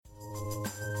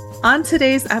On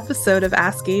today's episode of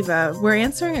Ask Ava, we're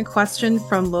answering a question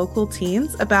from local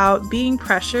teens about being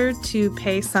pressured to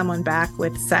pay someone back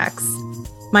with sex.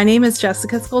 My name is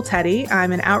Jessica Scoltetti.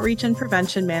 I'm an outreach and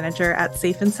prevention manager at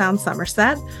Safe and Sound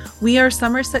Somerset. We are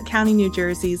Somerset County, New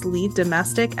Jersey's lead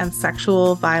domestic and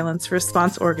sexual violence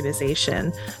response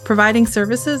organization, providing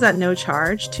services at no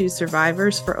charge to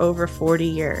survivors for over 40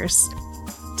 years.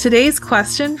 Today's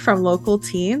question from local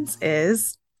teens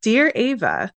is, Dear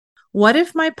Ava, what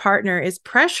if my partner is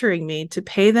pressuring me to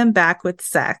pay them back with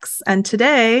sex? And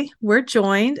today we're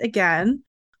joined again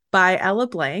by Ella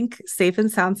Blank, Safe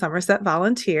and Sound Somerset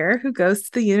volunteer who goes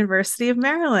to the University of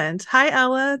Maryland. Hi,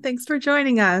 Ella. Thanks for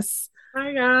joining us.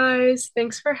 Hi guys,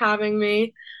 thanks for having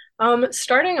me.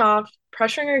 Starting off,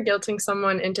 pressuring or guilting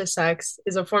someone into sex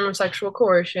is a form of sexual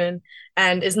coercion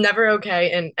and is never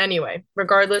okay in any way,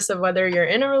 regardless of whether you're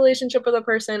in a relationship with a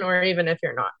person or even if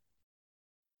you're not.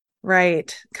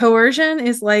 Right. Coercion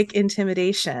is like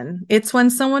intimidation. It's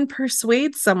when someone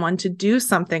persuades someone to do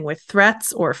something with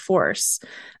threats or force.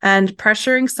 And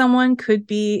pressuring someone could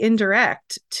be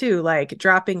indirect too, like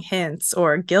dropping hints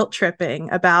or guilt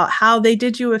tripping about how they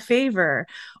did you a favor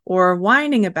or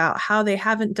whining about how they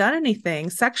haven't done anything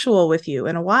sexual with you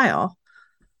in a while.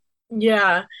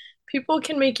 Yeah, people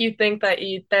can make you think that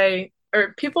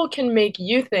people can make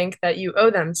you think that you owe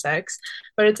them sex,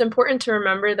 but it's important to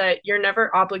remember that you're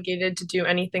never obligated to do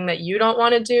anything that you don't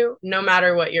want to do, no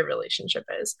matter what your relationship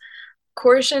is.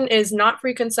 Coercion is not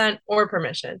free consent or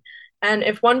permission. And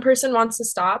if one person wants to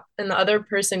stop and the other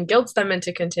person guilts them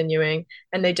into continuing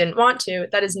and they didn't want to,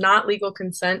 that is not legal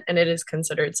consent and it is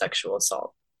considered sexual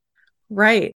assault.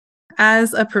 Right.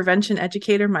 As a prevention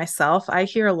educator myself, I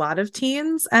hear a lot of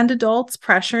teens and adults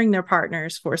pressuring their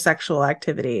partners for sexual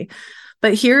activity.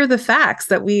 But here are the facts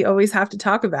that we always have to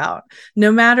talk about.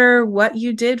 No matter what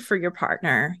you did for your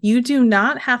partner, you do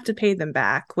not have to pay them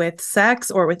back with sex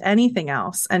or with anything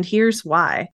else. And here's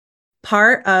why.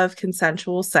 Part of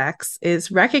consensual sex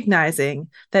is recognizing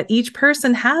that each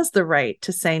person has the right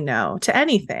to say no to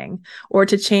anything or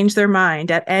to change their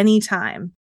mind at any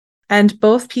time. And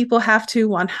both people have to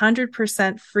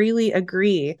 100% freely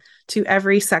agree to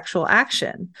every sexual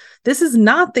action. This is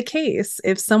not the case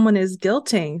if someone is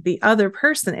guilting the other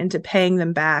person into paying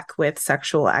them back with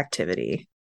sexual activity.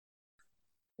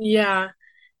 Yeah.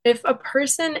 If a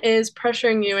person is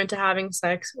pressuring you into having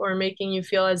sex or making you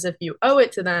feel as if you owe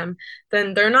it to them,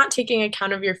 then they're not taking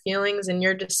account of your feelings and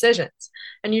your decisions.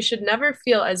 And you should never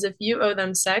feel as if you owe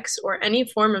them sex or any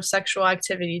form of sexual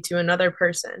activity to another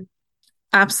person.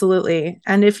 Absolutely.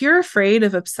 And if you're afraid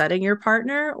of upsetting your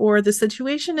partner or the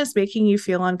situation is making you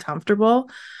feel uncomfortable,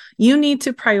 you need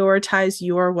to prioritize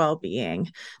your well-being.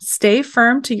 Stay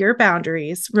firm to your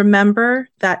boundaries. Remember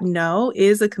that no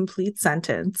is a complete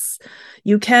sentence.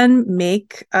 You can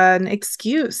make an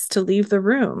excuse to leave the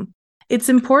room. It's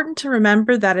important to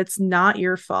remember that it's not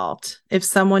your fault if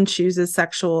someone chooses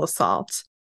sexual assault.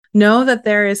 Know that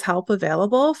there is help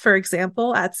available. For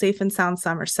example, at Safe and Sound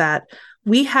Somerset,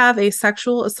 we have a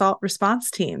sexual assault response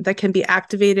team that can be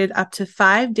activated up to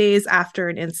 5 days after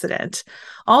an incident.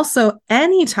 Also,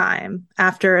 anytime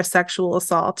after a sexual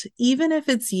assault, even if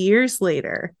it's years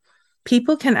later,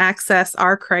 people can access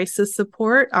our crisis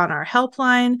support on our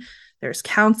helpline. There's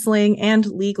counseling and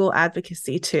legal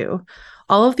advocacy too.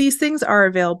 All of these things are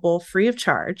available free of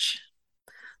charge.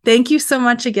 Thank you so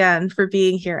much again for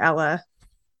being here, Ella.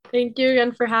 Thank you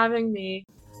again for having me.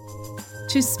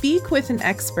 To speak with an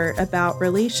expert about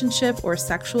relationship or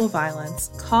sexual violence,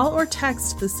 call or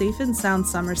text the Safe and Sound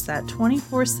Somerset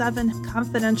 24/7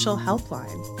 confidential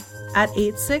helpline at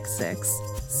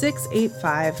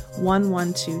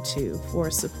 866-685-1122 for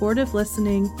supportive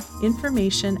listening,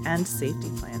 information, and safety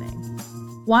planning.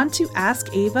 Want to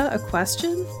ask Ava a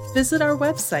question? Visit our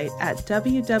website at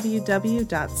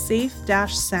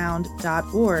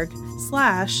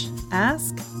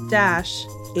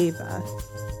www.safe-sound.org/ask-ava.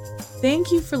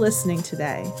 Thank you for listening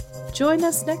today. Join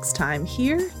us next time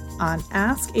here on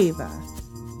Ask Ava.